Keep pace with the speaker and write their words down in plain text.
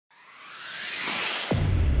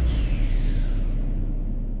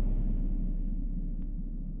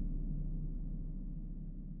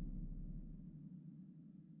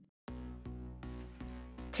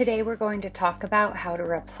Today we're going to talk about how to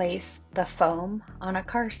replace the foam on a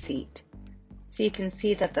car seat. So you can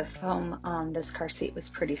see that the foam on this car seat was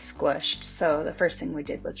pretty squished. So the first thing we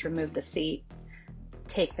did was remove the seat,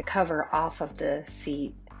 take the cover off of the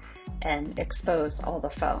seat, and expose all the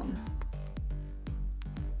foam.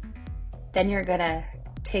 Then you're gonna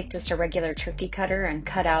take just a regular turkey cutter and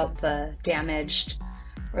cut out the damaged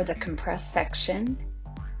or the compressed section.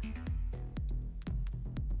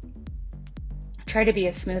 Try to be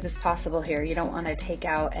as smooth as possible here. You don't want to take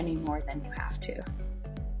out any more than you have to.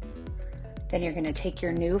 Then you're going to take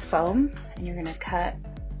your new foam and you're going to cut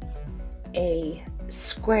a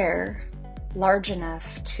square large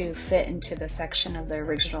enough to fit into the section of the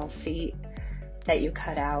original seat that you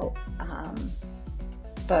cut out,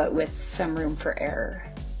 but with some room for error.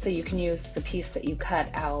 So you can use the piece that you cut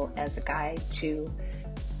out as a guide to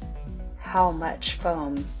how much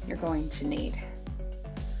foam you're going to need.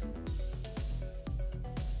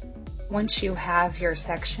 Once you have your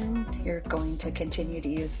section, you're going to continue to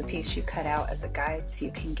use the piece you cut out as a guide so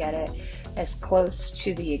you can get it as close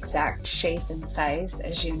to the exact shape and size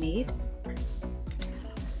as you need.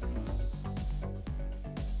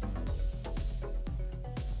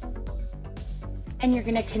 And you're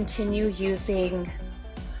going to continue using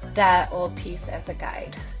that old piece as a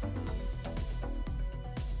guide.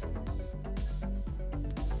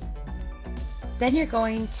 Then you're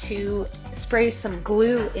going to spray some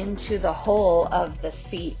glue into the hole of the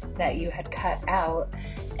seat that you had cut out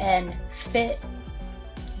and fit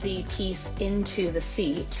the piece into the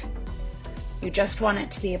seat. You just want it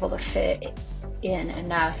to be able to fit in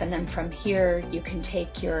enough, and then from here you can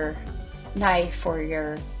take your knife or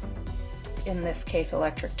your, in this case,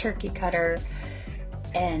 electric turkey cutter,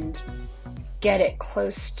 and get it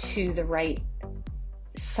close to the right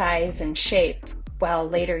size and shape. Well,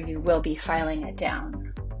 later you will be filing it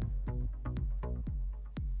down.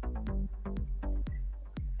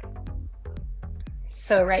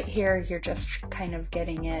 So right here, you're just kind of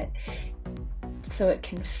getting it so it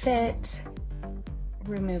can fit,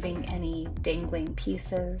 removing any dangling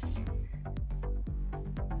pieces.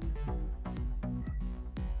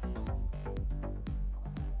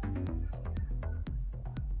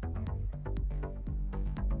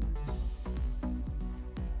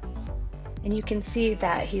 And you can see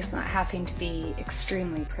that he's not having to be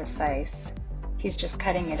extremely precise. He's just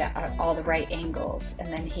cutting it at all the right angles,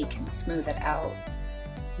 and then he can smooth it out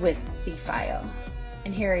with the file.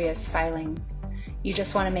 And here he is filing. You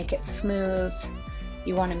just want to make it smooth.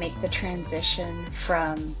 You want to make the transition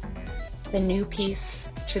from the new piece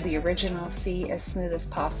to the original seat as smooth as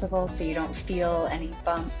possible so you don't feel any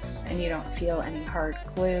bumps and you don't feel any hard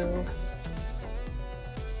glue.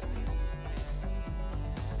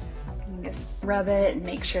 Just rub it and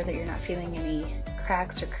make sure that you're not feeling any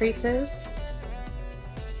cracks or creases.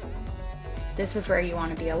 This is where you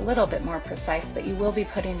want to be a little bit more precise, but you will be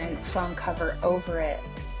putting a foam cover over it,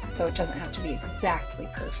 so it doesn't have to be exactly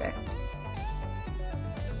perfect.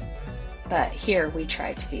 But here we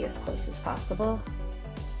try to be as close as possible.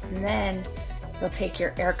 And then you'll take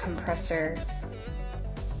your air compressor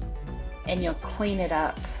and you'll clean it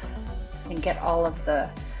up and get all of the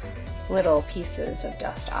little pieces of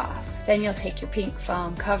dust off. Then you'll take your pink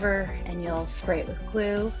foam cover and you'll spray it with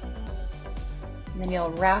glue. And then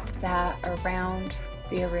you'll wrap that around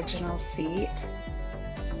the original seat.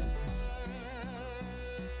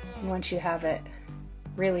 And once you have it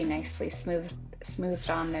really nicely smoothed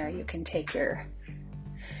on there, you can take your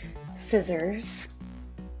scissors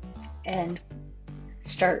and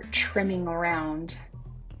start trimming around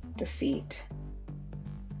the seat.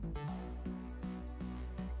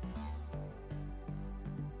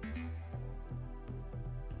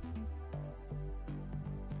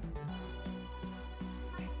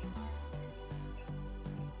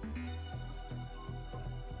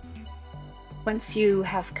 Once you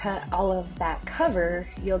have cut all of that cover,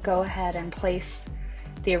 you'll go ahead and place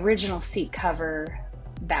the original seat cover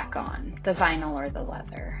back on, the vinyl or the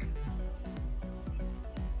leather.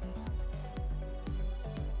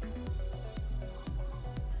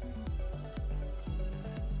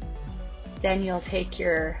 Then you'll take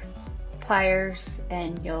your pliers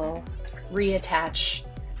and you'll reattach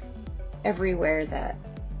everywhere that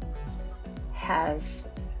has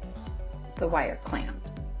the wire clamp.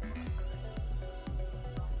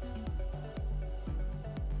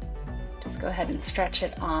 Go ahead and stretch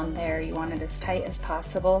it on there. You want it as tight as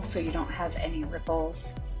possible so you don't have any ripples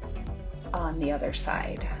on the other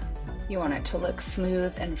side. You want it to look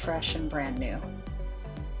smooth and fresh and brand new.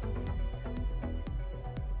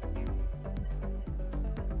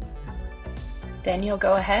 Then you'll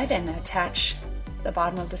go ahead and attach the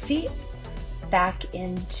bottom of the seat back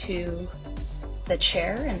into the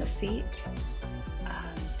chair and the seat.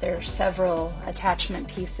 There are several attachment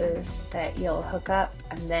pieces that you'll hook up,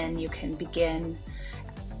 and then you can begin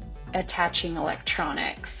attaching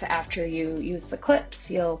electronics. After you use the clips,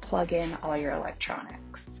 you'll plug in all your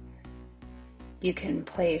electronics. You can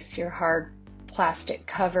place your hard plastic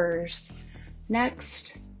covers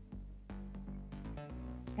next,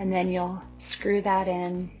 and then you'll screw that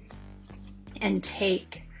in and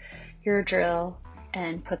take your drill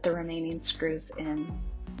and put the remaining screws in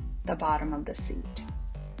the bottom of the seat.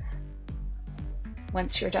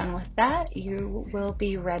 Once you're done with that, you will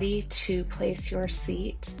be ready to place your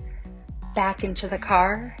seat back into the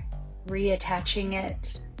car, reattaching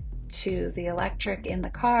it to the electric in the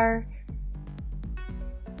car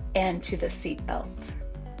and to the seat belt.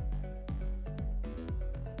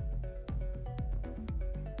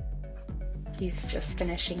 He's just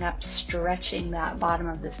finishing up stretching that bottom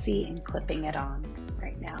of the seat and clipping it on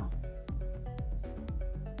right now.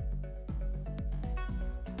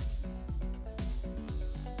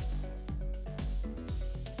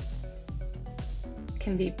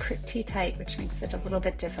 Can be pretty tight, which makes it a little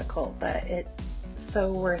bit difficult, but it's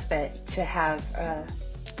so worth it to have a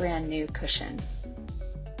brand new cushion.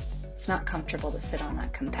 It's not comfortable to sit on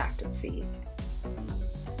that compacted seat. All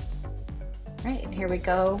right, and here we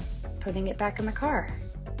go, putting it back in the car.